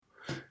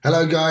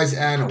Hello, guys,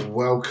 and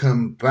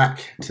welcome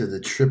back to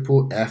the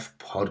Triple F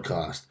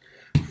podcast.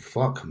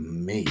 Fuck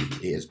me,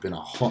 it has been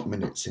a hot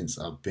minute since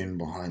I've been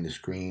behind the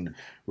screen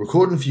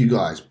recording for you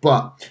guys.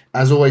 But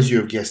as always, you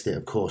have guessed it,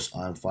 of course,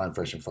 I'm fine,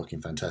 fresh, and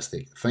fucking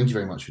fantastic. Thank you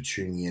very much for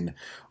tuning in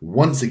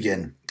once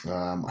again.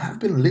 I have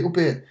been a little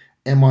bit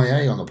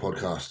MIA on the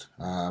podcast.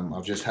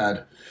 I've just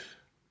had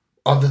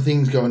other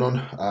things going on,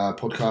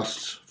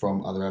 podcasts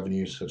from other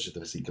avenues such as the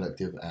Physique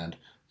Collective and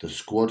the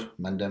Squad,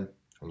 Mandem.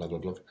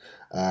 Love.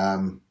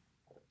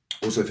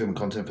 Also filming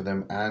content for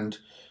them and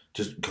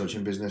just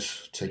coaching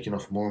business, taking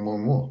off more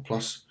and more.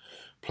 Plus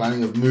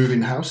planning of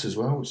moving house as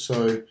well.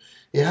 So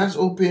it has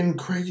all been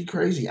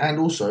crazy. And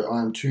also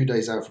I'm 2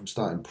 days out from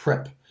starting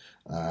prep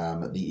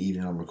at the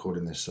evening I'm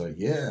recording this. So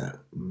yeah,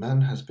 man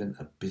has been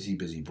a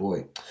busy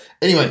boy.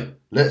 Anyway,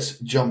 let's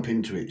jump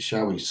into it,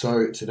 shall we?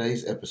 So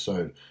today's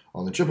episode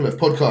on the Triple F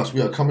podcast,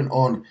 we are coming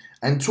on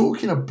and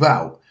talking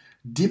about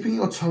dipping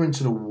your toe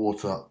into the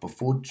water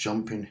before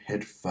jumping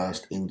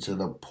headfirst into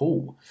the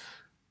pool.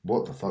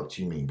 What the fuck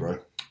do you mean, bro?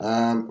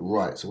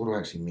 Right, so what do I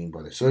actually mean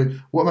by this? So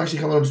what I'm actually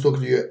coming on to talk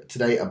to you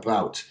today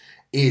about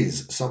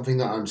is something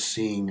that I'm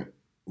seeing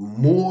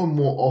more and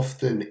more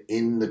often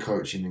in the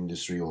coaching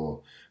industry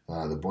or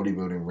the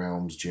bodybuilding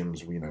realms,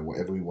 gyms,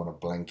 whatever we want to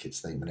blanket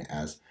statement it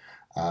as.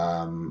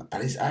 And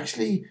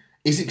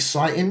it's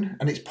exciting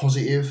and it's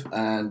positive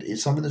and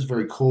it's something that's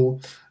very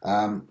cool.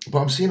 But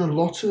I'm seeing a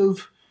lot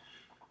of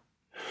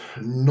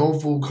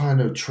novel kind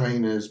of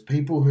trainers,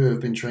 people who have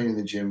been training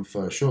the gym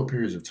for short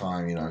periods of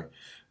time,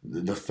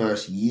 the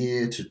first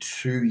year to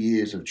 2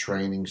 years of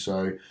training.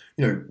 So,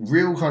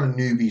 real kind of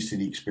newbies to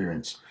the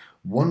experience,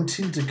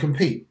 wanting to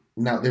compete.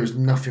 Now, there is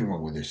nothing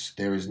wrong with this.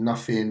 There is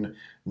nothing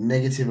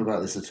negative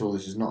about this at all.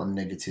 This is not a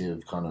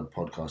negative kind of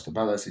podcast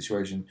about that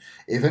situation.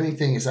 If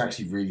anything, it's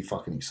actually really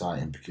fucking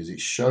exciting because it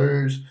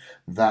shows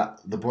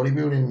that the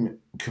bodybuilding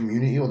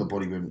community or the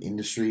bodybuilding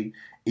industry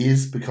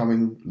is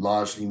becoming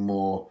largely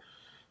more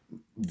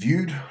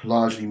viewed,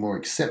 largely more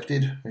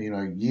accepted.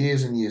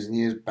 Years and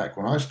years back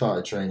when I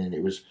started training,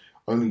 it was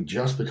only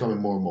just becoming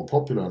more and more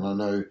popular. And I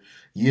know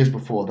years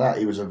before that,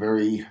 it was a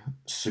very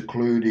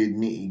secluded,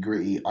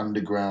 nitty-gritty,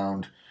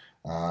 underground.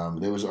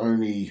 There was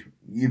only,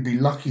 you'd be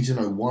lucky to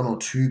know 1 or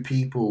 2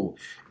 people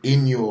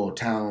in your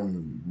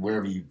town,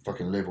 wherever you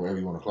fucking live, whatever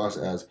you want to class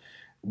it as,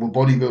 were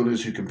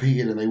bodybuilders who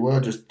competed, and they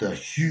were just the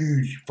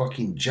huge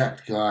fucking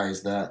jacked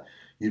guys that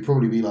you'd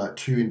probably be like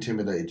too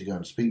intimidated to go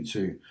and speak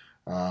to.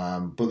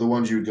 But the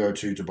ones you would go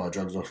to buy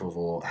drugs off of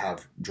or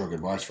have drug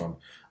advice from,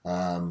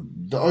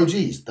 the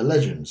OGs, the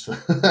legends,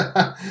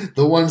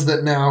 the ones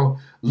that now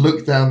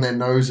look down their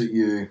nose at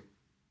you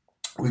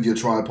with your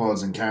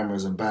tripods and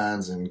cameras and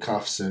bands and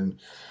cuffs and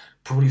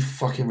probably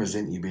fucking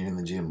resent you being in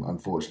the gym,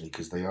 unfortunately,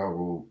 because they are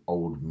all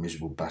old,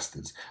 miserable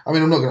bastards. I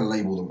mean, I'm not going to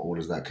label them all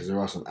as that because there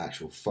are some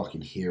actual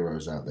fucking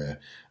heroes out there,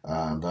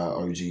 that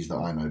are OGs that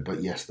I know.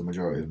 But yes, the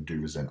majority of them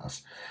do resent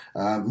us,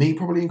 me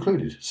probably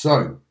included.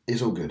 So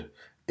it's all good.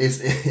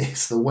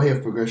 It's the way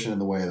of progression and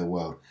the way of the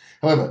world.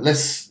 However,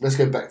 let's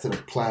go back to the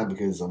plan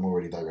because I'm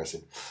already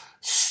digressing.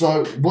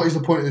 So what is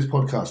the point of this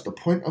podcast? The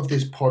point of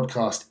this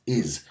podcast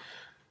is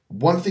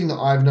one thing that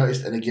I've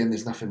noticed, and again,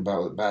 there's nothing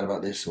bad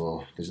about this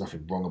or there's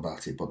nothing wrong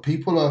about it, but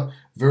people are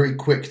very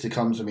quick to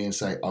come to me and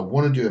say, I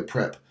want to do a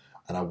prep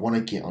and I want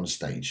to get on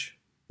stage.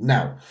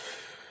 Now,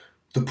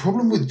 the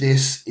problem with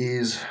this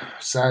is,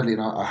 sadly,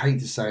 and I hate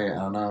to say it, and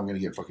I know I'm going to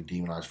get fucking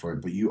demonized for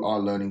it, but you are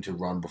learning to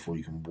run before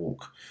you can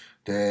walk.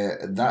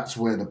 That's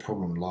where the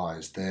problem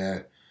lies.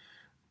 There,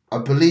 I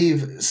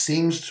believe,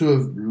 seems to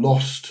have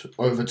lost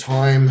over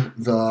time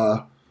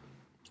the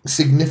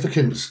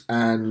significance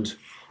and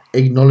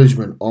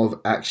acknowledgement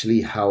of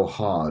actually how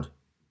hard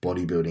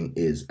bodybuilding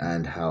is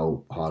and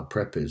how hard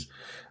prep is.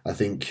 I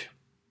think,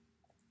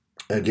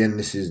 again,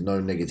 this is no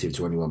negative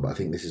to anyone, but I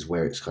think this is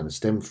where it's kind of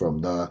stemmed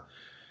from.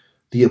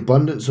 The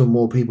abundance of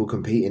more people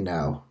competing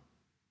now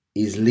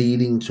is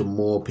leading to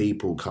more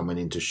people coming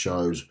into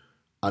shows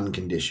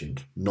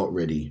unconditioned, not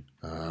ready,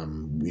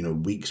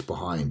 weeks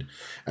behind.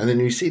 And then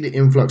you see the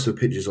influx of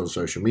pictures on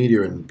social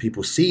media and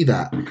people see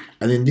that.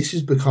 And then this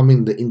is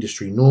becoming the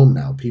industry norm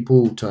now.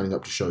 People turning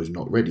up to shows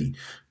not ready.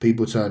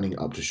 People turning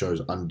up to shows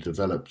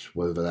underdeveloped,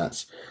 whether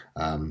that's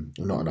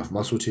not enough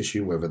muscle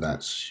tissue, whether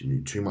that's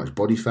too much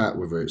body fat,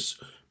 whether it's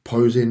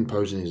posing.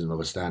 Posing is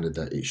another standard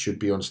that it should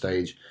be on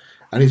stage.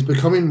 And it's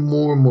becoming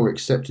more and more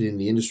accepted in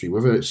the industry,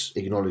 whether it's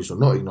acknowledged or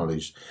not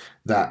acknowledged,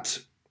 that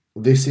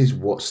this is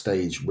what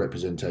stage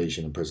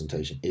representation and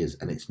presentation is,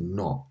 and it's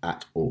not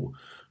at all.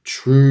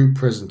 True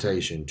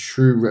presentation,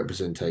 true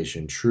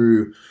representation,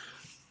 true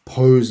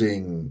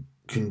posing,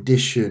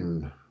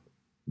 condition,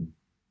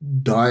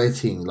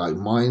 dieting, like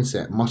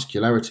mindset,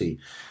 muscularity.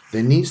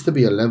 There needs to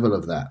be a level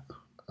of that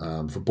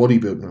for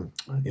bodybuilding.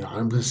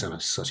 I'm going to sound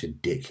like such a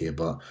dick here,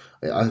 but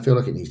I feel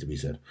like it needs to be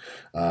said.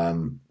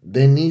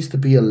 There needs to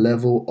be a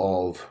level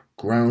of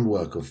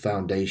groundwork, of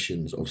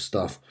foundations, of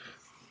stuff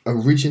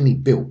originally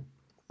built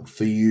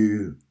for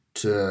you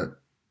to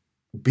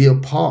be a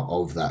part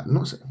of that.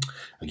 Not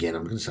again,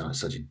 I'm going to sound like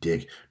such a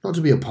dick. Not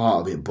to be a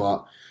part of it,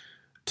 but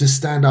to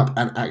stand up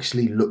and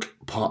actually look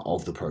part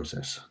of the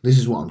process. This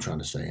is what I'm trying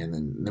to say. And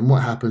then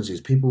what happens is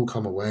people will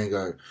come away and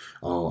go,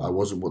 oh, I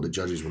wasn't what the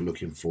judges were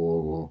looking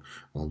for,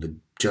 or the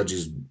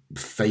judges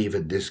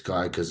favoured this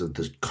guy because of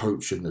the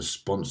coach and the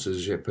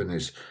sponsorship,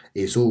 and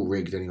it's all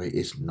rigged anyway.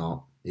 It's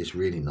not. It's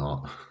really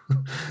not.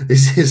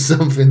 This is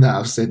something that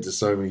I've said to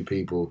so many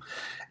people.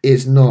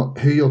 It's not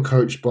who you're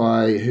coached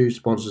by, who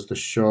sponsors the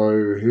show,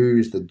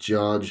 who's the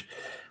judge.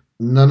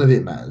 None of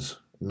it matters.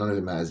 None of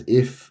it matters.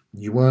 If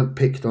you weren't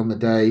picked on the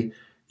day,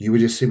 you were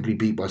just simply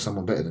beat by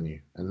someone better than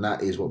you. And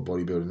that is what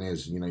bodybuilding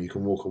is. You know, you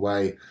can walk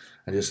away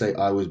and just say,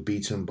 I was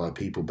beaten by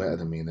people better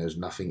than me, and there's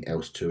nothing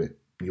else to it.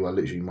 You are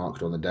literally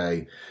marked on the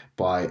day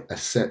by a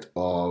set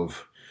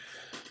of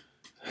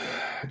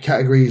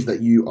categories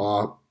that you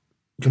are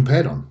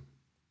compared on.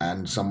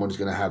 And someone's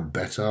going to have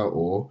better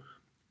or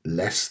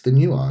less than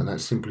you are. And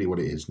that's simply what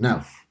it is.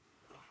 Now,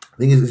 I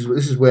think this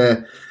is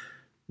where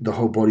the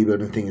whole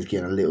bodybuilding thing is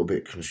getting a little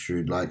bit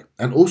construed,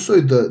 and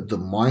also the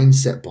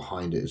mindset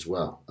behind it as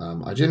well.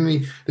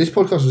 This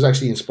podcast was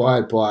actually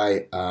inspired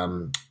by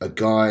a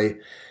guy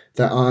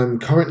that I'm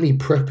currently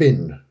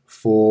prepping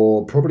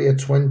for probably a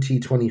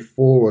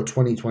 2024 or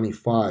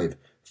 2025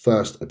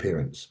 first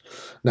appearance.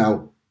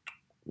 Now,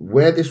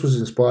 where this was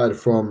inspired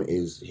from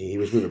is he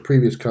was with a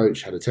previous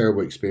coach, had a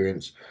terrible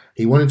experience.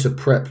 He wanted to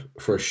prep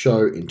for a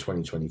show in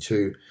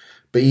 2022,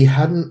 but he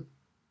hadn't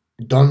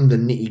done the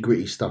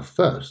nitty-gritty stuff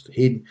first.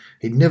 He'd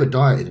never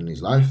dieted in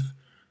his life.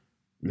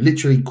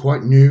 Literally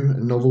quite new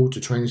and novel to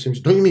training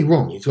systems. Don't get me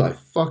wrong, he's got a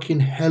fucking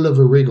hell of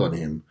a rig on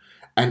him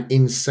and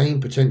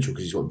insane potential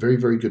because he's got very,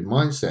 very good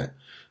mindset,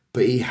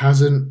 but he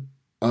hasn't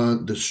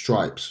earned the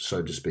stripes,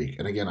 so to speak.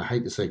 And again, I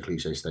hate to say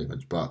cliche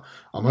statements, but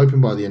I'm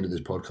hoping by the end of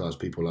this podcast,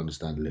 people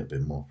understand a little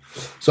bit more.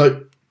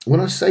 So when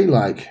I say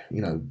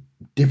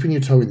dipping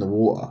your toe in the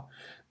water,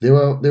 there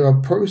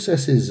are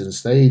processes and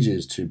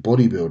stages to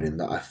bodybuilding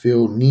that I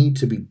feel need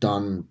to be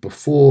done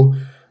before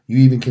you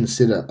even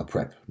consider a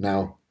prep.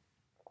 Now,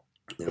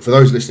 for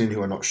those listening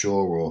who are not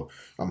sure, or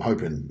I'm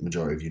hoping the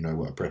majority of you know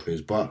what a prep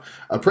is, but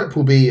a prep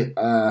will be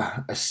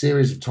a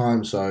series of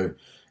time, so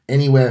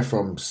anywhere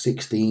from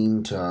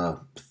 16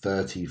 to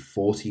 30,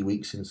 40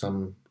 weeks in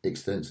some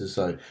instances,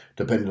 so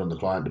depending on the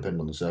client,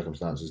 depending on the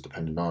circumstances,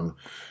 depending on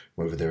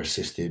whether they're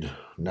assisted,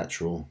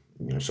 natural,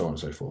 so on and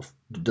so forth.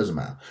 It doesn't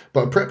matter.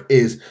 But a prep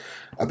is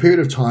a period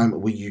of time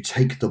where you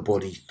take the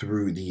body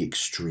through the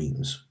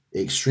extremes.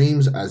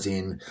 Extremes as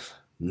in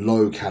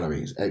low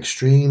calories.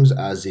 Extremes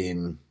as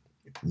in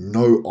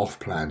no off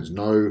plans,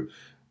 no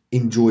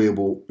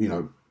enjoyable,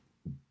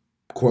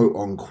 quote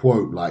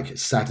unquote,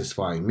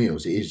 satisfying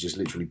meals. It is just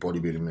literally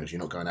bodybuilding meals.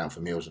 You're not going out for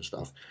meals and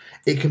stuff.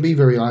 It can be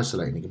very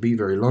isolating. It can be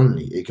very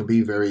lonely. It can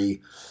be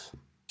very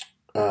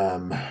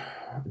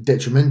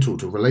detrimental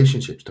to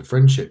relationships, to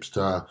friendships,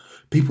 to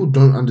people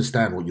don't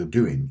understand what you're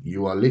doing.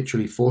 You are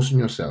literally forcing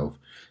yourself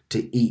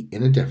to eat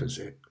in a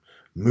deficit,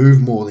 move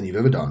more than you've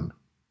ever done,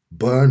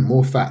 burn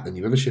more fat than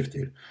you've ever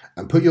shifted,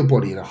 and put your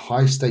body in a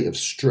high state of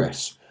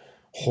stress,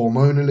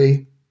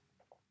 hormonally,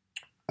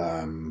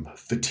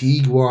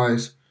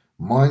 fatigue-wise,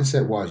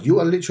 mindset-wise. You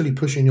are literally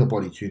pushing your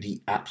body to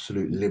the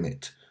absolute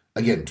limit.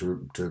 Again,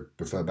 to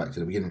refer back to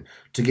the beginning,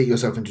 to get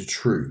yourself into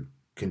true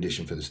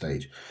condition for the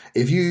stage.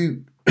 If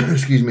you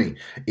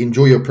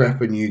enjoy your prep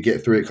and you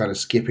get through it kind of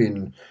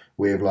skipping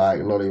with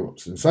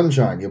lollipops and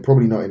sunshine, you're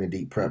probably not in a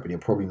deep prep and you're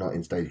probably not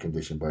in stage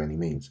condition by any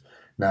means.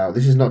 Now,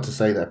 this is not to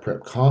say that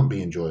prep can't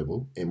be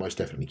enjoyable. It most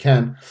definitely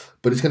can,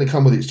 but it's going to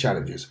come with its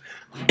challenges.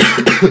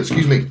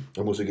 Excuse me,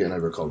 I'm also getting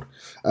over a cold.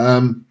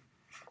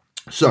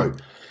 So,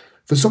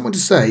 for someone to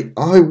say,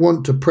 I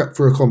want to prep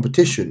for a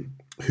competition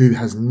who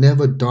has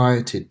never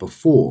dieted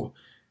before,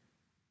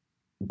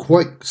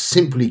 quite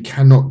simply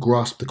cannot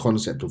grasp the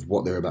concept of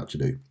what they're about to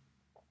do.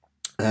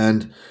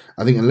 And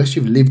I think unless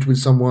you've lived with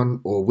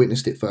someone or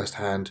witnessed it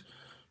firsthand,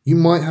 you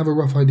might have a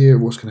rough idea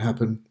of what's going to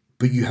happen,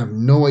 but you have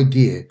no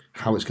idea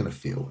how it's going to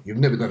feel. You've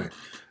never done it.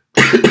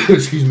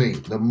 Excuse me,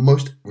 the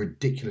most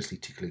ridiculously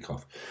tickly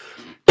cough.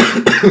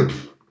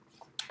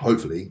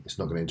 Hopefully, it's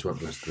not going to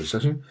interrupt the rest of the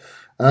session.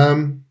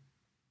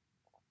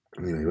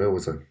 Anyway, where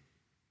was I?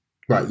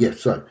 Right, yeah,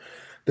 so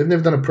they've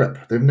never done a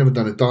prep. They've never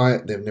done a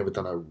diet. They've never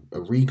done a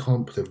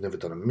recomp. They've never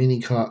done a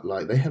mini cut.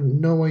 They have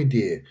no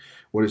idea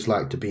what it's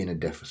like to be in a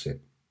deficit.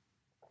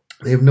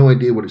 They have no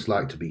idea what it's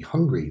like to be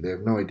hungry. They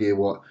have no idea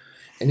what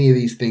any of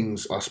these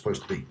things are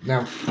supposed to be.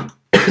 Now,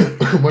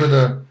 one of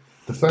the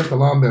first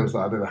alarm bells that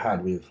I've ever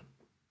had with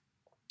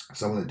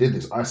someone that did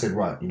this, I said,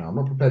 right, I'm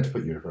not prepared to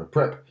put you for a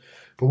prep,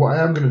 but what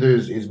I am going to do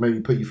is maybe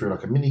put you through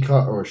a mini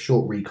cut or a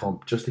short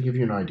recomp just to give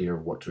you an idea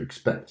of what to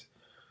expect.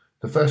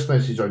 The first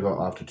message I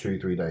got after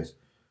 2-3 days,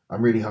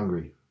 I'm really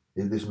hungry.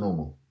 Is this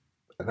normal?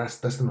 And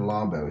that's an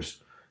alarm bell.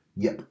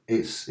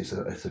 It's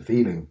a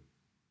feeling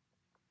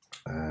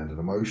and an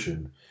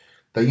emotion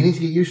that you need to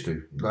get used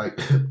to.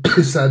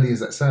 As sadly as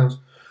that sounds,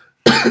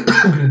 I'm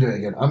going to do it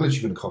again. I'm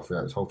literally going to cough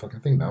throughout this whole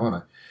fucking thing now,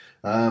 aren't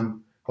I?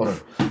 Hold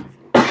on.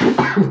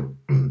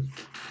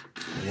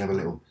 Let me have a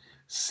little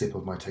sip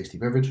of my tasty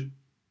beverage.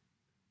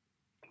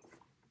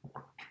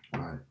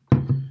 Right.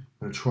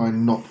 going to try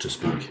not to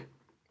speak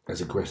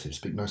as aggressive.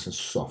 Speak nice and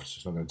soft, so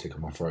it's not going to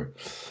tickle my throat.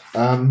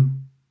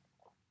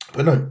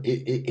 But no,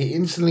 it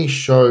instantly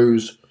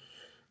shows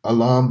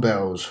alarm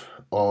bells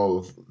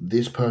of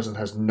this person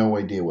has no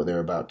idea what they're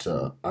about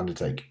to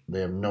undertake.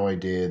 They have no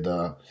idea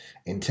the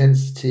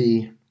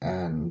intensity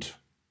and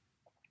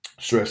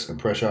stress and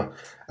pressure,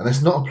 and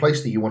that's not a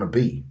place that you want to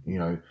be. You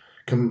know,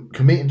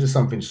 committing to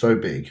something so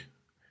big,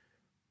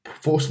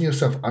 forcing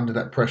yourself under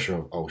that pressure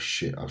of, oh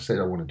shit, I've said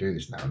I want to do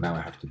this now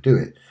I have to do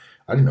it.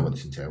 I didn't know what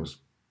this entails.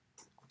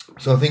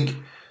 So I think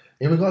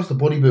in regards to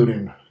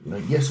bodybuilding, you know,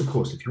 yes, of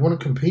course, if you want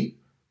to compete,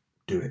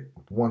 do it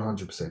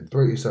 100%.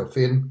 Throw yourself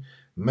in,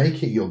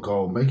 make it your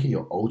goal, make it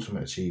your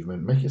ultimate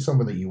achievement, make it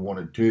something that you want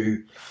to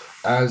do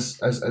as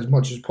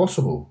much as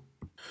possible.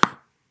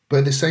 But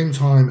at the same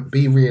time,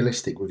 be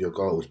realistic with your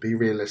goals, be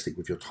realistic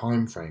with your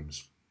time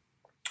frames.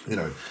 You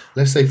know,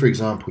 let's say, for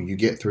example, you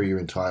get through your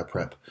entire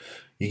prep,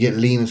 you get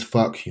lean as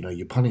fuck, you know,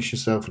 you punish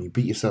yourself and you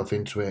beat yourself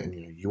into it, and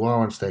you know, you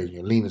are on stage and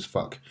you're lean as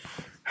fuck.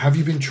 Have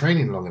you been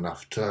training long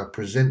enough to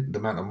present the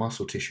amount of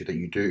muscle tissue that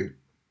you do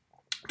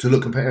to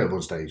look competitive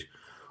on stage?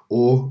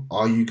 Or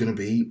are you going to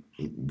be,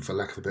 for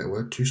lack of a better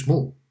word, too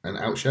small and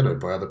outshadowed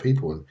by other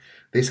people? And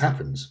this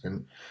happens.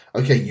 And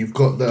okay, you've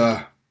got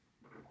the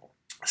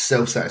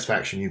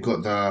self-satisfaction, you've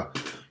got the,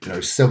 you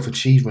know,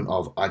 self-achievement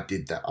of, I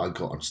did that, I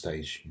got on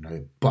stage, you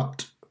know,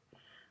 but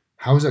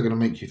how is that going to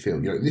make you feel?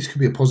 You know, this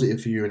could be a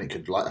positive for you, and it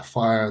could light a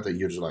fire that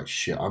you're just like,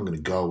 shit, I'm going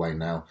to go away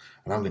now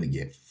and I'm going to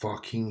get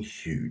fucking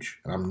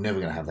huge and I'm never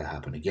going to have that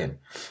happen again.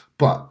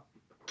 But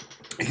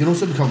it can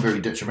also become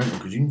very detrimental,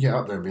 because you can get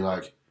up there and be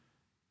like,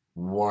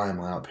 why am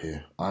I up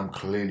here? I'm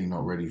clearly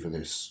not ready for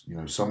this. You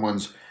know,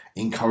 someone's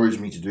encouraged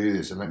me to do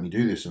this and let me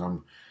do this,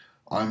 and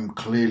I'm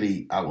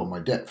clearly out of my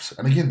depths.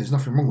 And again, there's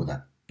nothing wrong with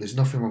that. There's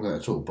nothing wrong with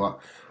that at all. But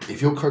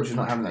if your coach is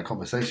not having that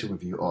conversation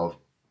with you of,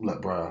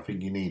 look, bro, I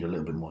think you need a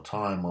little bit more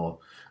time, or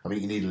I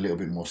think you need a little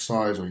bit more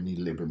size, or you need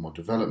a little bit more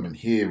development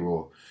here,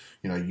 or,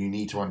 you know, you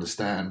need to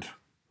understand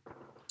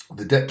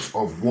the depth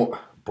of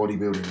what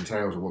bodybuilding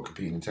entails or what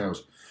competing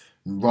entails,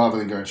 rather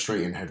than going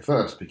straight in head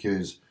first,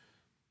 because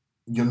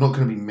you're not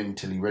going to be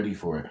mentally ready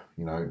for it.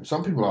 You know,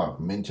 some people are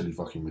mentally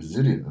fucking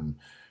resilient and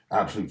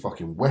absolute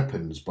fucking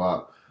weapons,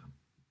 but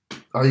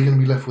are you going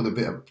to be left with a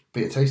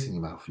bit of taste in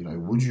your mouth? You know,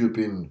 would you have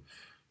been,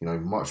 you know,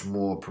 much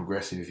more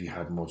progressive if you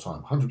had more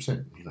time?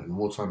 100%. You know, the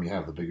more time you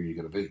have, the bigger you're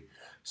going to be.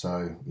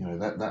 So, you know,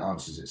 that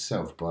answers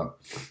itself. But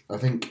I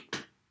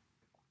think,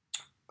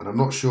 and I'm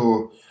not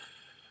sure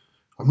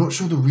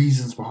the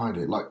reasons behind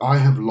it. Like, I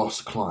have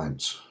lost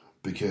clients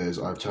because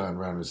I've turned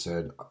around and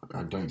said,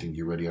 I don't think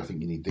you're ready. I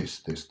think you need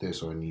this,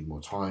 or I need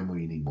more time, or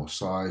you need more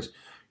size.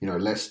 You know,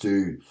 let's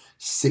do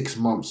 6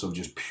 months of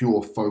just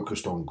pure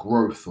focused on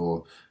growth,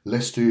 or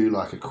let's do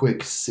like a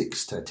quick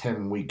 6 to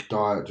 10 week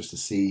diet just to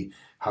see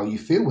how you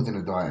feel within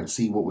a diet and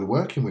see what we're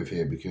working with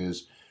here.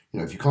 Because, you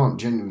know, if you can't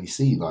genuinely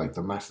see like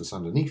the mass that's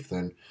underneath,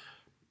 then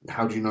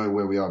how do you know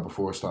where we are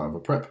before a start of a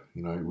prep?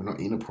 You know, we're not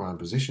in a prime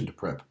position to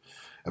prep.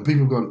 And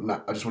people have gone,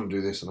 nah, I just want to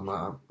do this. And I'm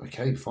like,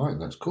 okay, fine,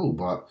 that's cool.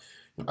 But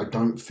I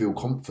don't feel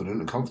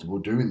confident and comfortable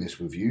doing this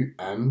with you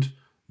and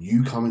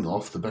you coming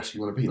off the best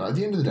you want to be. Like, at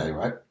the end of the day,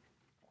 right,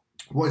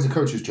 what is a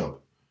coach's job?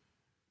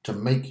 To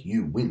make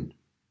you win.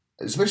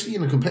 Especially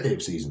in a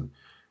competitive season.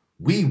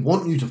 We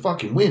want you to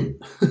fucking win.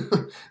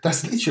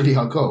 That's literally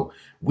our goal.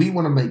 We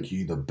want to make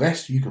you the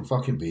best you can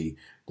fucking be,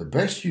 the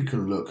best you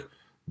can look,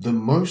 the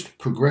most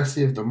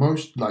progressive, the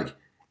most, like,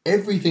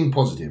 everything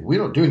positive.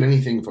 We're not doing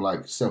anything for,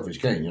 like, selfish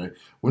gain, you know.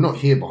 We're not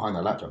here behind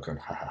our laptop going,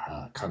 ha ha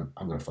ha, cunt,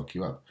 I'm going to fuck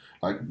you up.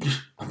 Like,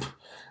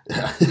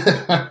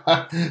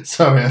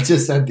 sorry, I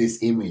just had this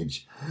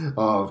image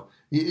of,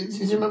 did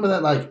you remember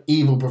that, like,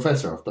 evil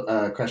professor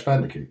of Crash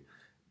Bandicoot?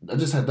 I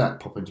just had that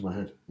pop into my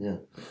head, yeah.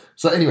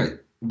 So anyway,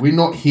 we're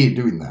not here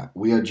doing that.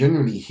 We are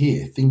generally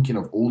here thinking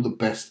of all the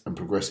best and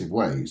progressive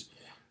ways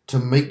to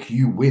make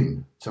you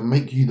win, to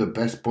make you the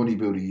best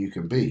bodybuilder you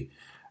can be.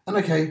 And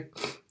okay,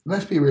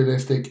 let's be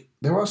realistic.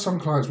 There are some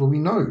clients where we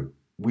know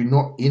we're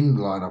not in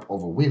the lineup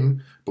of a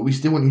win, but we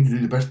still want you to do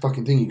the best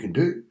fucking thing you can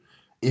do.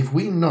 If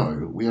we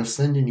know we are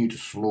sending you to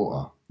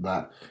slaughter,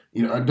 that,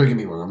 you know, don't get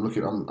me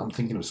wrong, I'm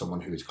thinking of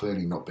someone who is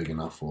clearly not big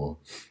enough, or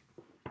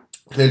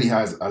clearly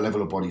has a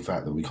level of body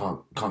fat that we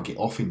can't get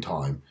off in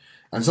time,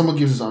 and someone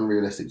gives us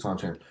unrealistic time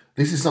frame.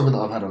 This is something that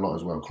I've had a lot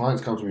as well.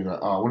 Clients come to me like,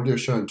 oh, I want to do a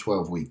show in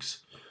 12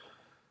 weeks.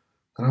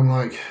 And I'm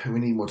like, we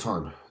need more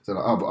time. They're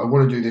like, oh, but I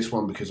want to do this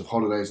one because of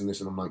holidays and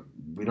this. And I'm like,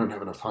 we don't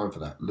have enough time for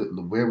that.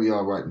 Where we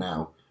are right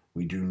now,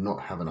 we do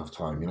not have enough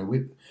time. You know,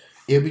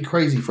 it'd be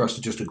crazy for us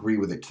to just agree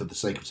with it for the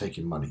sake of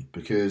taking money,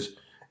 because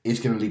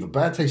it's going to leave a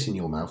bad taste in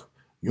your mouth.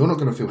 You're not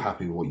going to feel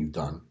happy with what you've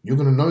done. You're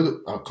going to know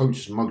that our coach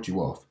has mugged you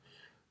off.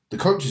 The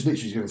coach is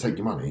literally going to take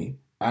your money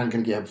and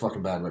going to get a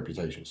fucking bad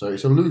reputation. So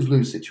it's a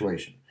lose-lose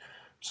situation.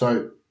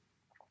 So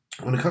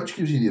when a coach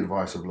gives you the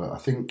advice of, look, I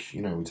think,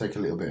 you know, we take a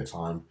little bit of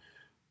time,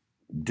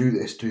 do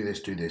this,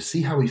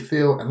 see how we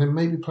feel, and then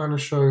maybe plan a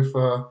show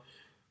for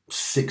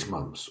 6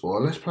 months,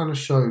 or let's plan a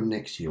show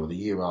next year or the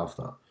year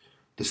after.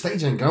 The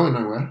stage ain't going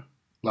nowhere.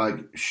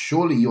 Like,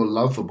 surely your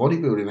love for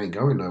bodybuilding ain't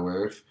going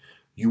nowhere if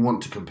you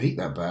want to compete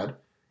that bad.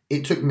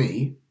 It took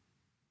me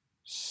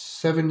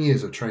 7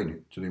 years of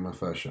training to do my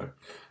first show.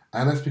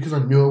 And that's because I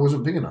knew I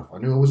wasn't big enough. I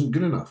knew I wasn't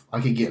good enough.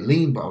 I could get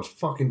lean, but I was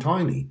fucking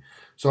tiny.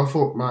 So I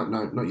thought, no,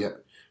 not yet.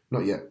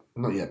 Not yet.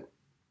 Not yet.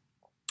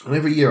 And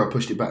every year I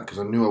pushed it back because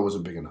I knew I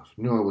wasn't big enough.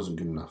 Knew I wasn't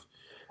good enough.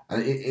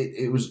 And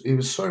it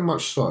was so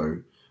much so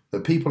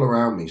that people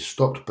around me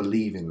stopped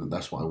believing that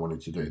that's what I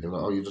wanted to do. They were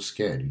like, oh, you're just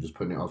scared. You're just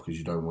putting it off because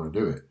you don't want to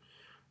do it.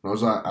 And I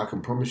was like, I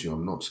can promise you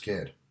I'm not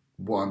scared.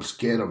 What I'm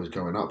scared of is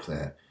going up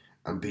there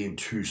and being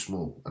too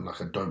small and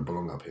like I don't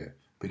belong up here.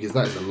 Because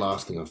that is the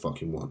last thing I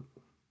fucking want.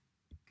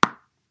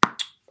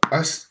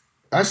 I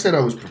said I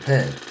was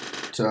prepared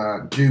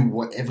to do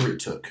whatever it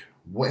took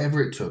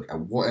at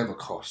whatever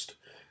cost.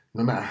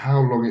 No matter how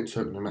long it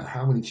took, no matter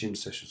how many gym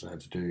sessions I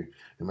had to do,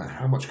 no matter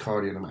how much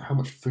cardio, no matter how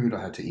much food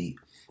I had to eat,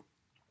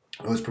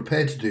 I was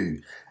prepared to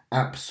do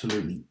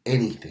absolutely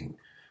anything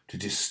to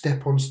just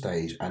step on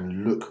stage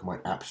and look my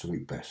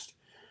absolute best.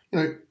 You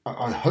know,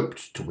 I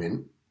hoped to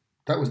win.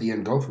 That was the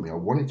end goal for me. I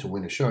wanted to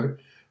win a show,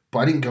 but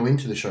I didn't go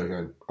into the show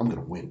going, I'm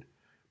going to win.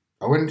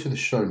 I went into the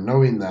show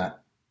knowing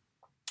that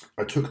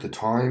I took the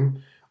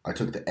time, I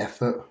took the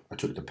effort, I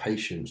took the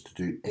patience to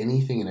do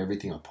anything and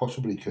everything I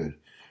possibly could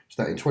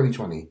so that in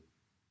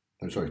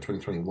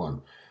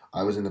 2021,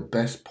 I was in the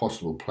best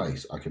possible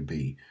place I could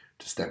be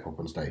to step up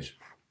on stage.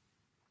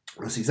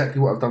 That's exactly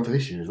what I've done for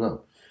this year as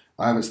well.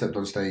 I haven't stepped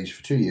on stage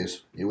for 2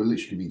 years. It will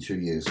literally be 2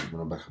 years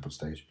when I'm back up on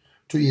stage.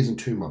 2 years and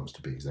 2 months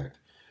to be exact.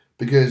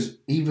 Because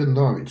even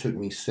though it took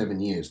me 7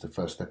 years to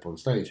first step on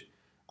stage,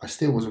 I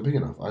still wasn't big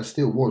enough. I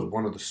still was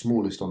one of the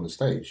smallest on the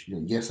stage. You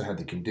know, yes, I had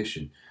the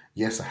condition.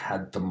 Yes, I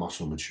had the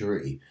muscle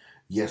maturity.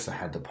 Yes, I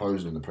had the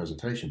pose and the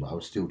presentation, but I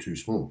was still too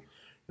small.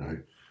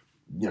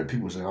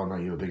 People say, oh no,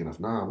 you were big enough.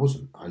 No, I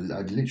wasn't. I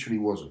literally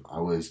wasn't. I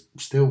was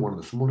still one of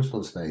the smallest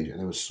on stage, and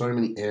there were so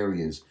many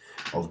areas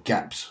of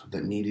gaps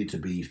that needed to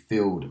be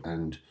filled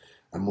and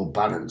more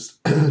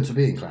balanced to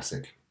be in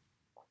classic.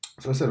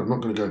 So I said, I'm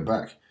not going to go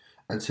back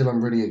until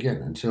I'm ready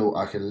again, until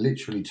I can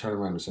literally turn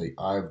around and say,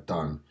 I've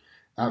done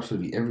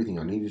absolutely everything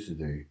I needed to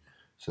do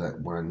so that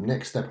when I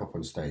next step up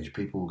on stage,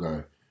 people will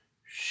go,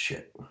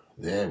 shit,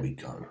 there we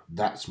go.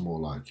 That's more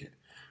like it.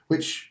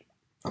 Which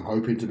I'm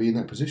hoping to be in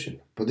that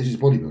position. But this is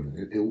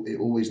bodybuilding. It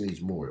always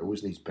needs more. It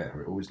always needs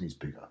better. It always needs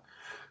bigger.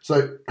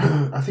 So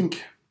I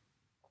think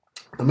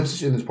the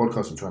message in this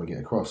podcast I'm trying to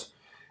get across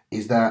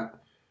is that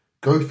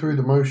go through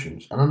the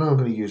motions. And I know I'm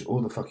going to use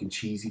all the fucking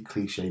cheesy,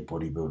 cliche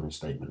bodybuilding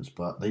statements,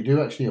 but they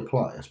do actually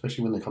apply,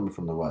 especially when they're coming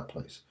from the right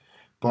place.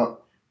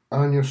 But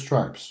earn your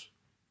stripes.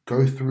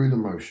 Go through the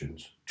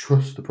motions.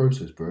 Trust the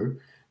process, bro.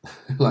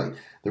 Like,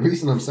 the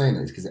reason I'm saying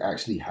that is because it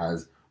actually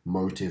has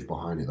motive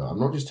behind it, though. I'm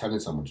not just telling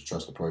someone to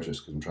trust the process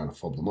because I'm trying to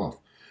fob them off.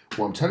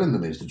 What I'm telling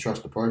them is to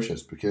trust the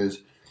process,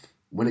 because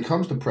when it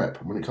comes to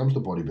prep, when it comes to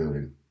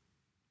bodybuilding,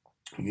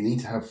 you need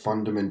to have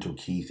fundamental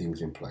key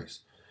things in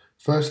place.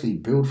 Firstly,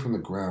 build from the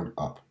ground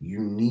up. You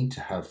need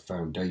to have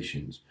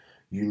foundations.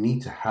 You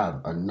need to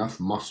have enough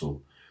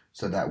muscle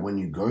so that when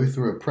you go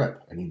through a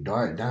prep and you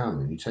diet down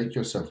and you take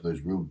yourself to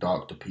those real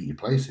dark, depleted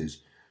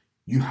places,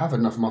 you have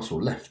enough muscle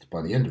left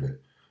by the end of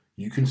it.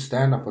 You can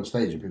stand up on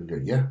stage and people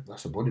go, yeah,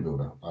 that's a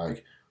bodybuilder.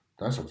 Like,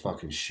 that's a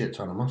fucking shit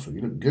ton of muscle.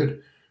 You look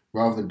good.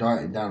 Rather than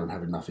dieting down and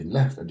having nothing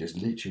left and just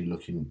literally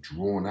looking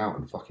drawn out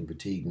and fucking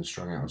fatigued and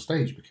strung out on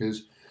stage,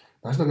 because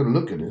that's not going to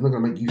look good. It's not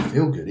going to make you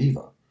feel good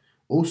either.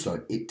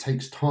 Also, it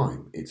takes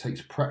time. It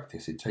takes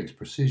practice. It takes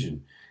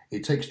precision.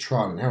 It takes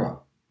trial and error.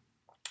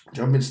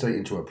 Jumping straight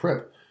into a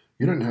prep,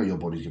 you don't know how your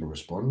body's going to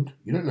respond.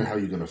 You don't know how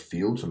you're going to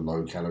feel to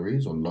low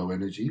calories or low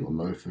energy or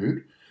low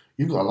food.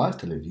 You've got a life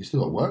to live. You've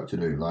still got work to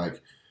do.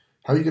 Like,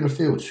 how are you going to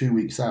feel 2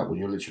 weeks out when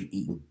you're literally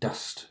eating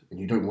dust and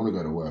you don't want to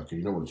go to work and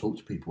you don't want to talk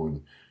to people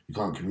and you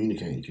can't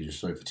communicate because you're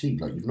so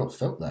fatigued? Like, you've not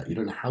felt that. You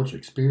don't know how to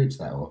experience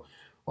that or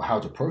how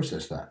to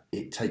process that.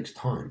 It takes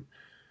time.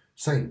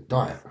 Same,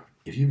 diet.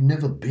 If you've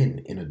never been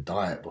in a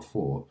diet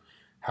before,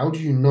 how do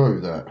you know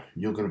that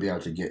you're going to be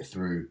able to get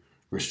through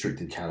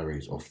restricted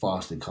calories or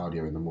fasted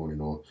cardio in the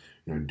morning, or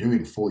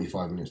doing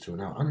 45 minutes to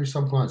an hour? I know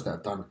some clients that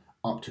have done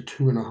up to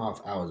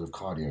 2.5 hours of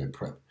cardio in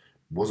prep.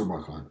 Wasn't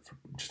my client,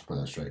 just to put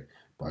that straight.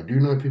 But I do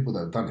know people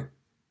that have done it.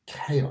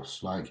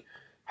 Chaos. Like,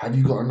 have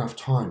you got enough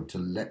time to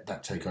let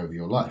that take over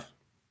your life?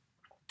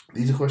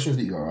 These are questions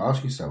that you got to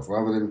ask yourself,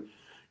 rather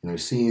than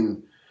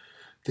seeing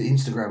the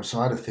Instagram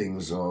side of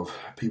things of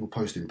people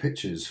posting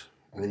pictures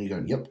and then you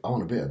go, yep, I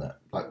want a bit of that.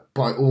 Like,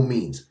 by all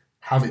means,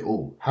 have it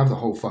all. Have the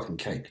whole fucking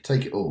cake.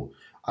 Take it all.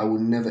 I will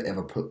never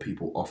ever put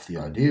people off the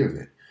idea of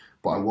it,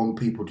 but I want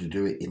people to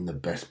do it in the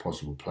best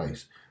possible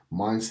place.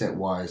 Mindset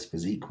wise,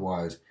 physique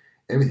wise,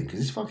 everything,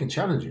 because it's fucking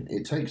challenging.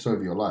 It takes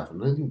over your life,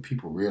 and I don't think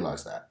people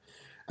realize that.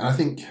 And I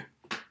think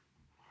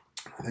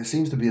there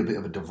seems to be a bit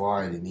of a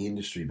divide in the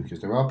industry,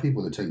 because there are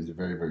people that take this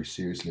very, very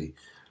seriously,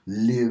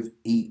 live,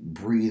 eat,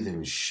 breathe,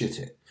 and shit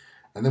it.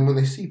 And then when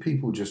they see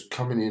people just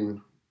coming in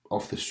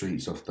off the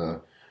streets, off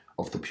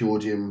the pure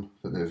gym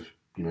that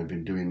they've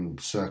been doing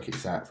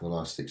circuits at for the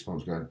last 6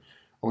 months, going,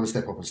 I want to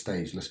step up on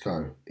stage, let's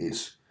go.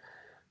 It's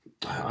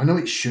I know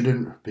it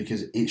shouldn't,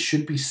 because it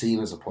should be seen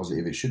as a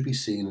positive. It should be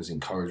seen as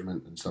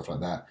encouragement and stuff like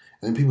that.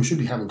 And then people should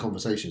be having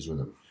conversations with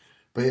them.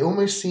 But it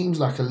almost seems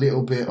like a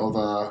little bit of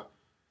a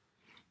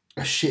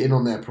shitting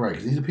on their parade.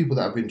 Because these are people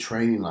that have been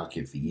training like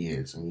it for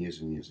years and years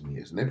and years and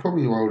years. And they're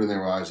probably rolling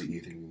their eyes at you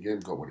thinking you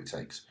haven't got what it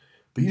takes.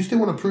 But you still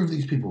want to prove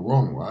these people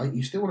wrong, right?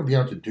 You still want to be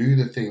able to do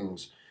the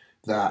things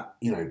that,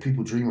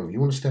 people dream of.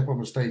 You want to step up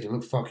on stage and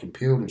look fucking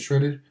peeled and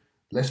shredded?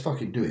 Let's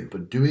fucking do it.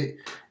 But do it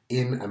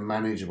in a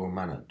manageable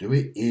manner. Do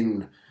it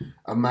in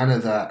a manner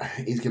that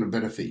is going to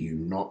benefit you,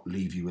 not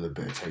leave you with a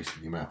bitter taste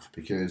in your mouth.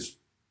 Because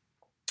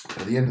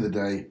at the end of the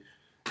day,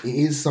 it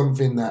is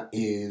something that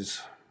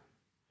is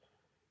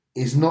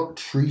not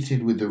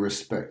treated with the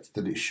respect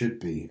that it should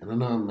be. And I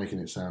know I'm making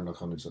it sound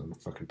like I'm on a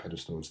fucking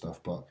pedestal and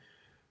stuff, but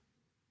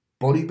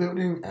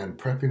bodybuilding and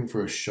prepping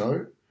for a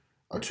show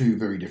are two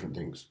very different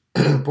things.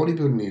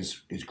 Bodybuilding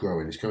is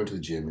growing. It's going to the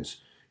gym. It's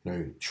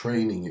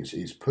training.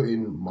 It's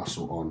putting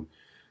muscle on.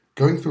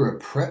 Going through a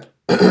prep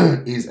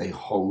is a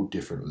whole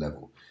different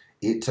level.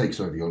 It takes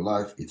over your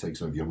life. It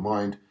takes over your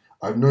mind.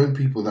 I've known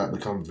people that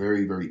become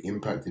very, very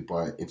impacted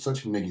by it in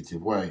such a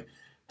negative way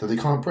that they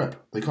can't prep.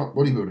 They can't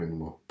bodybuild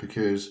anymore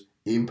because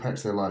it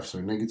impacts their life so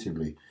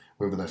negatively,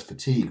 whether that's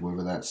fatigue,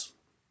 whether that's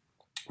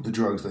the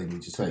drugs they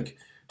need to take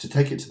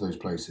it to those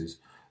places,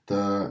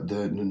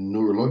 the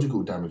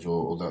neurological damage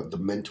or the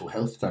mental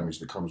health damage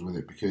that comes with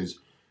it, because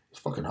it's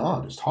fucking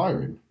hard. It's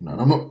tiring.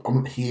 And I'm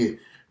not here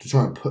to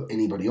try and put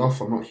anybody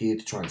off. I'm not here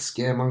to try and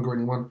scaremonger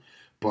anyone.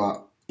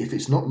 But if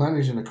it's not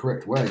managed in a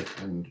correct way,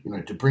 and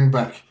to bring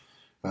back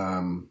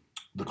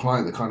the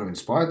client that kind of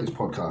inspired this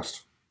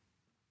podcast,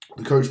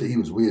 the coach that he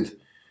was with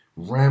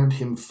rammed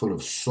him full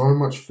of so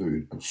much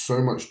food and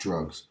so much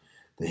drugs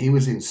that he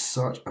was in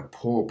such a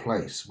poor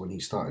place when he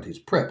started his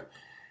prep.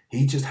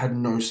 He just had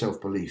no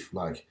self-belief.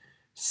 Like,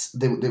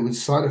 there were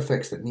side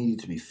effects that needed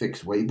to be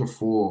fixed way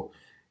before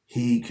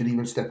he could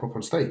even step up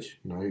on stage.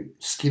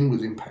 Skin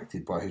was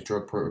impacted by his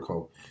drug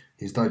protocol.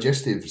 His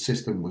digestive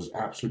system was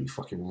absolutely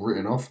fucking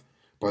written off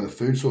by the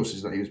food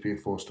sources that he was being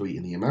forced to eat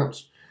in the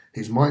amounts.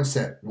 His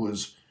mindset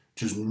was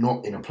just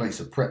not in a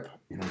place of prep.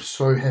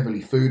 So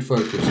heavily food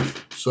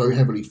focused, so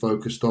heavily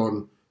focused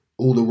on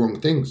all the wrong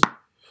things.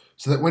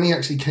 So that when he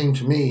actually came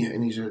to me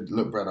and he said,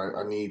 "Look, Brad,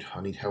 I need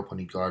help, I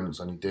need guidance,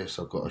 I need this.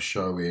 I've got a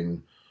show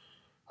in,"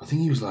 I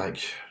think he was like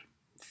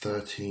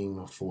 13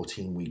 or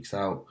 14 weeks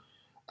out.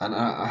 And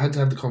I had to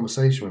have the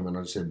conversation with him, and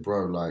I said,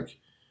 "Bro, like,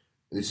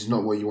 this is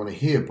not what you want to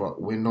hear,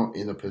 but we're not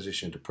in a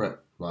position to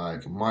prep.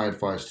 Like, my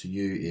advice to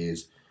you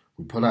is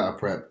we pull out a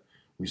prep,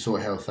 we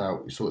sort health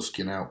out, we sort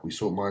skin out, we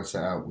sort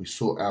mindset out, we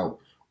sort out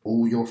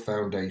all your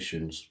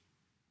foundations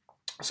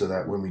so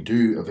that when we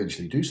do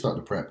eventually start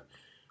the prep,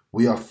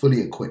 we are fully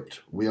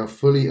equipped. We are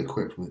fully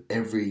equipped with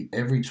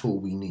every tool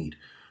we need.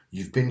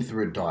 You've been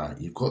through a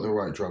diet. You've got the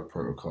right drug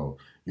protocol.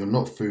 You're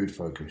not food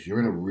focused. You're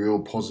in a real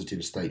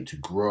positive state to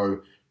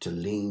grow, to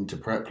lean, to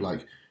prep.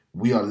 Like,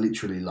 we are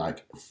literally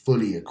like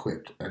fully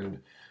equipped."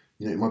 And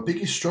my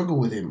biggest struggle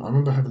with him, I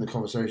remember having the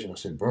conversation. I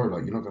said, "Bro,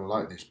 like, you're not going to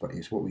like this, but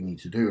it's what we need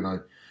to do.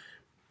 And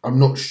I'm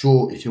not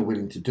sure if you're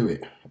willing to do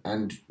it.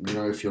 And,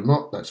 if you're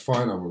not, that's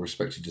fine. I will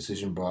respect your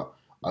decision, but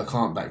I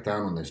can't back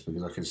down on this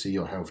because I can see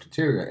your health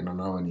deteriorating. I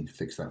know I need to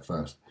fix that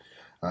first."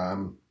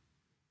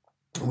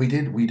 We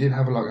did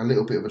have a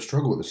little bit of a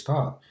struggle at the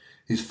start.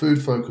 His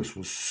food focus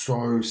was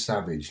so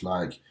savage.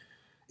 Like,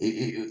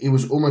 it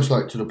was almost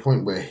like to the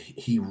point where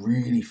he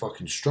really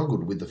fucking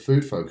struggled with the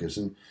food focus.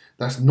 And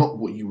that's not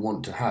what you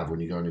want to have when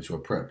you're going into a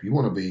prep. You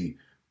want to be,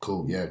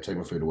 cool, yeah, take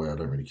my food away, I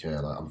don't really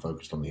care. Like, I'm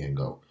focused on the end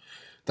goal.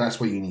 That's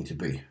where you need to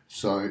be.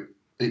 So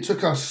it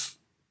took us,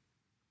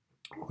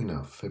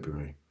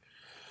 February.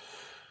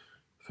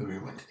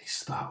 When did he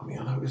start with me?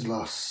 I know it was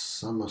last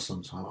summer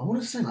sometime. I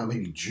want to say like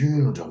maybe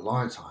June or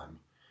July time.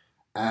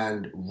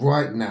 And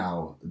right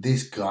now,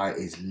 this guy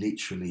is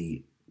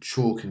literally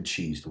chalk and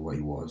cheese to what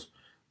he was.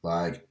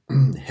 Like,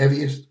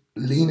 heaviest,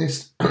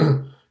 leanest,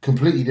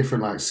 completely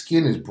different. Like,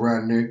 skin is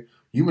brand new.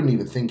 You wouldn't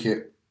even think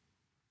it.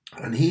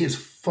 And he is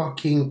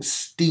fucking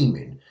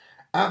steaming.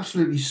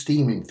 Absolutely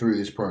steaming through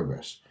this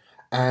progress.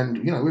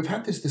 And, we've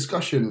had this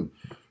discussion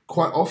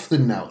quite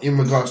often now in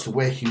regards to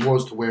where he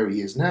was to where he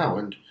is now.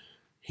 And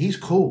he's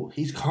cool.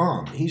 He's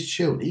calm. He's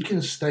chilled. He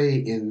can stay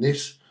in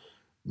this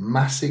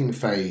massing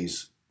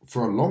phase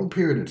for a long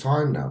period of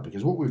time now,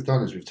 because what we've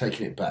done is we've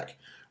taken it back.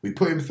 We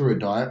put him through a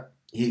diet.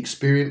 He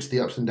experienced the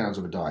ups and downs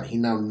of a diet. He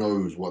now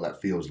knows what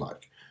that feels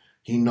like.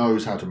 He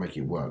knows how to make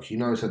it work. He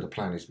knows how to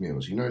plan his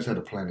meals. He knows how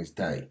to plan his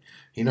day.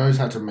 He knows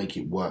how to make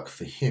it work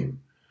for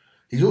him.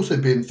 He's also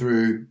been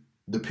through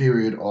the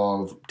period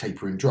of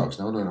tapering drugs.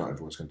 Now, I know not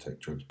everyone's going to take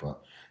drugs, but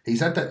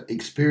he's had that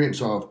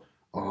experience of,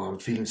 I'm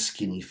feeling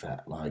skinny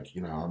fat. Like,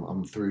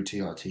 I'm through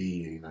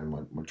TRT.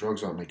 My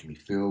drugs aren't making me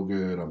feel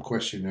good. I'm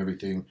questioning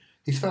everything.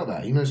 He's felt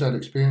that. He knows how to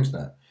experience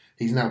that.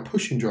 He's now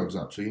pushing drugs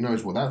up, so he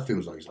knows what that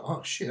feels like. He's like,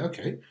 oh, shit,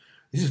 okay.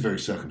 This is very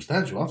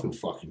circumstantial. I feel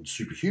fucking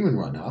superhuman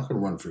right now. I can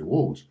run through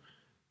walls.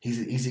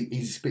 He's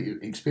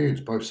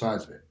experienced both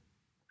sides of it.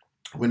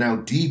 We're now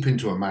deep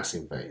into a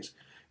massing phase.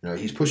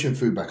 He's pushing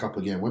food back up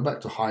again. We're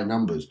back to high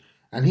numbers,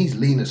 and he's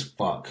lean as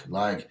fuck.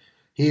 Like,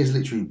 he is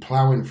literally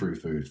plowing through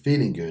food,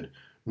 feeling good,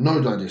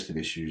 no digestive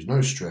issues,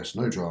 no stress,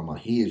 no drama.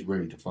 He is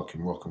ready to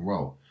fucking rock and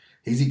roll.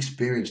 He's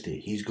experienced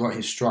it. He's got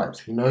his stripes.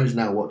 He knows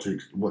now what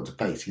to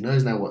face. He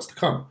knows now what's to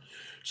come.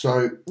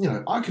 So,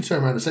 I could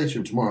turn around and say to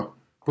him tomorrow,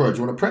 bro, do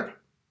you want to prep?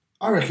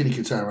 I reckon he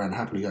could turn around and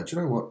happily go, do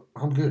you know what?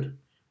 I'm good.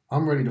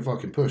 I'm ready to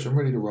fucking push. I'm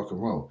ready to rock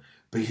and roll.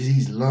 Because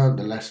he's learned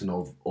the lesson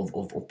of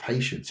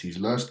patience. He's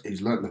learned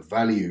the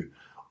value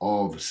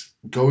of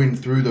going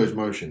through those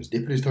motions,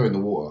 dipping his toe in the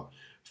water,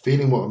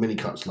 feeling what a mini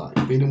cut's like,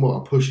 feeling what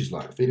a push is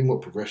like, feeling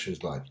what progression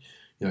is like,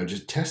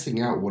 just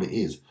testing out what it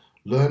is,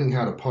 learning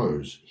how to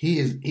pose. He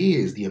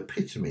is the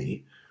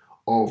epitome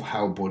of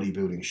how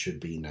bodybuilding should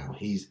be now.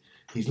 He's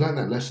learned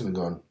that lesson and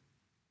gone,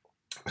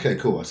 okay,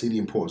 cool, I see the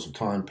importance of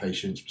time,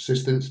 patience,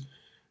 persistence.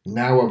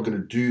 Now I'm going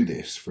to do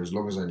this for as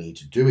long as I need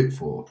to do it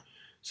for,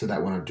 so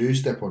that when I do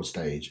step on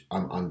stage,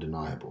 I'm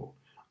undeniable.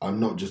 I'm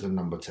not just a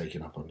number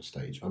taken up on the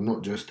stage. I'm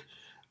not just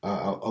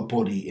a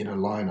body in a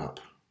lineup,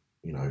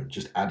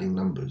 just adding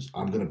numbers.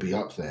 I'm going to be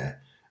up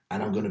there,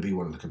 and I'm going to be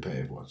one of the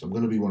competitive ones. I'm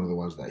going to be one of the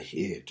ones that are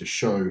here to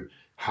show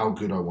how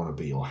good I want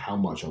to be or how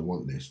much I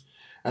want this.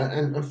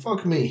 And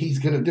fuck me, he's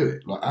going to do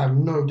it. Like, I have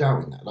no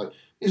doubt in that. Like,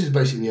 this is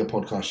basically a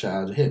podcast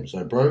shout out to him.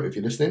 So, bro, if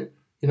you're listening,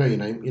 you know your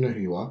name, you know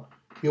who you are.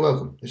 You're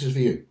welcome. This is for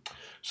you.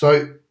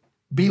 So,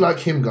 be like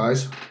him,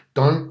 guys.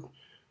 Don't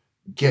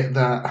get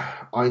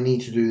that I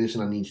need to do this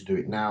and I need to do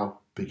it now,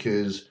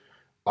 because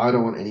I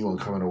don't want anyone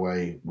coming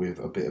away with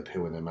a bitter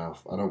pill in their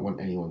mouth. I don't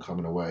want anyone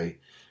coming away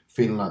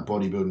feeling like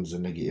bodybuilding is a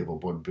negative or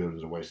bodybuilding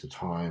is a waste of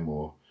time,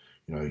 or,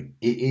 it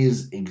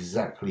is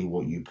exactly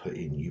what you put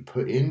in. You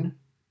put in,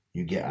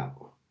 you get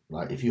out.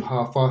 Like, if you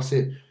half-ass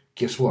it,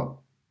 guess what?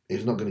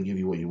 It's not going to give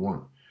you what you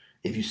want.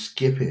 If you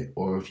skip it,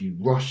 or if you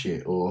rush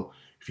it, or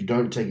if you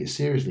don't take it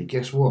seriously,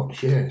 guess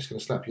what? Yeah, it's going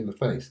to slap you in the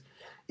face.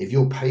 If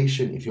you're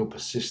patient, if you're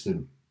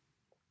persistent,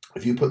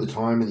 if you put the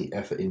time and the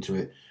effort into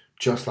it,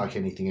 just like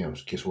anything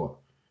else, guess what?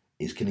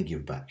 It's going to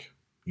give back.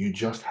 You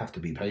just have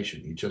to be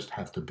patient. You just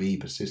have to be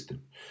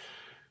persistent.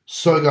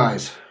 So,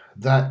 guys,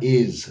 that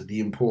is the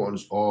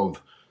importance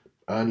of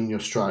earning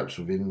your stripes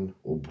within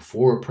or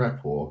before a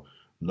prep, or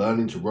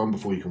learning to run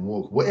before you can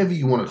walk. Whatever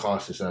you want to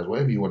class this as,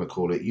 whatever you want to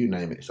call it, you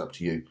name it, it's up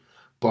to you.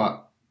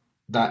 But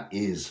that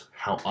is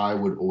how I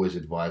would always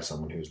advise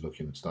someone who's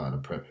looking at starting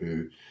a prep,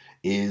 who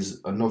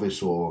is a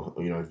novice or,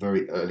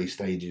 very early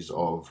stages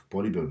of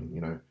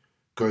bodybuilding.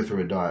 Go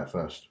through a diet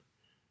first.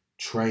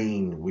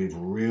 Train with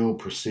real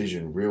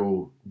precision,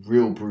 real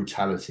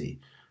brutality.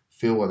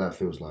 Feel what that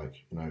feels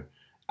like.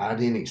 Add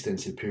in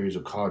extensive periods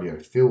of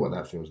cardio. Feel what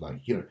that feels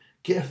like.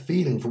 Get a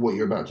feeling for what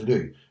you're about to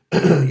do.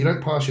 You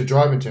don't pass your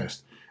driving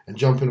test and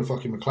jump in a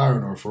fucking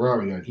McLaren or a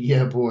Ferrari going,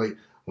 yeah, boy,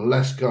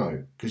 let's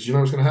go. Because you know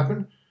what's going to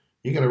happen?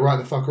 You're going to write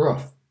the fucker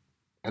off.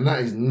 And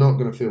that is not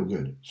going to feel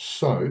good.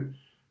 So,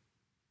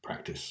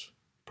 practice,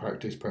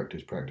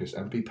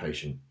 and be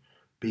patient.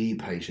 Be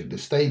patient. The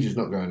stage is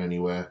not going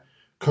anywhere.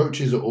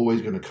 Coaches are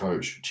always going to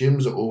coach.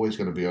 Gyms are always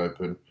going to be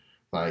open.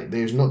 Like,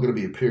 there's not going to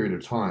be a period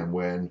of time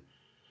when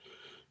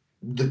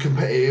the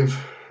competitive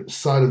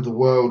side of the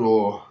world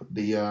or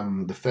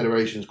the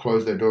federations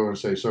close their door and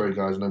say, sorry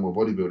guys, no more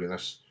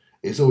bodybuilding.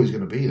 It's always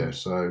going to be there.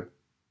 So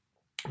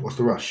what's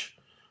the rush?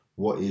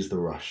 What is the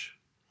rush?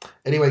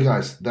 Anyway,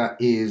 guys, that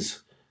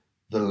is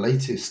the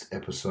latest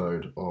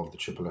episode of the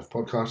Triple F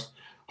podcast.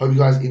 Hope you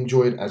guys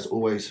enjoyed, as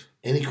always.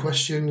 Any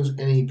questions,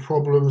 any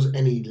problems,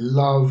 any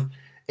love,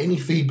 any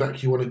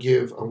feedback you want to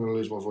give? I'm going to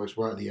lose my voice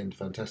right at the end.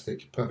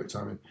 Fantastic. Perfect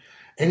timing.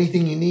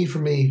 Anything you need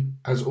from me,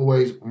 as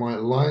always, my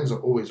lines are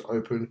always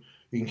open.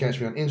 You can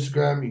catch me on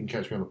Instagram. You can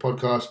catch me on the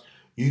podcast.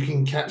 You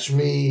can catch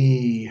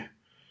me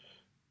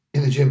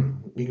in the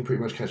gym. You can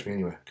pretty much catch me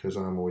anywhere, because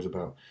I'm always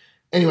about.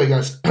 Anyway,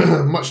 guys,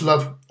 much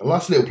love.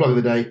 Last little plug of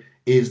the day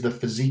is the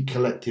Physique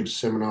Collective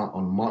seminar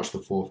on March the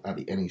 4th at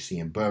the NEC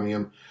in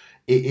Birmingham.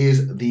 It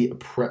is the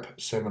prep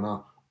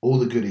seminar. All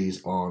the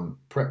goodies on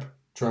prep,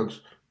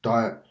 drugs,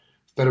 diet,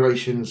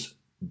 federations,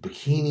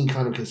 bikini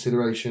kind of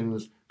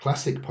considerations,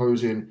 classic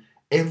posing,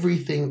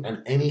 everything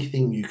and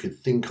anything you could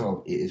think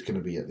of, it is going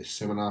to be at this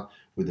seminar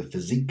with the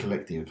Physique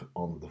Collective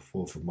on the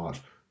 4th of March.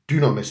 Do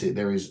not miss it.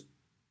 There is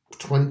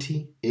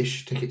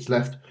 20-ish tickets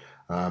left.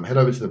 Head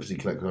over to the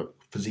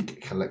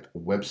Physique Collect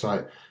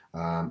website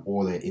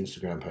or their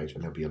Instagram page,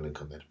 and there'll be a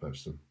link on there to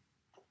purchase them.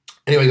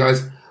 Anyway,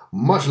 guys,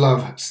 much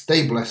love.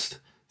 Stay blessed.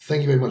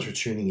 Thank you very much for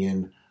tuning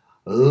in.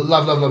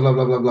 Love, love, love, love,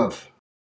 love, love, love.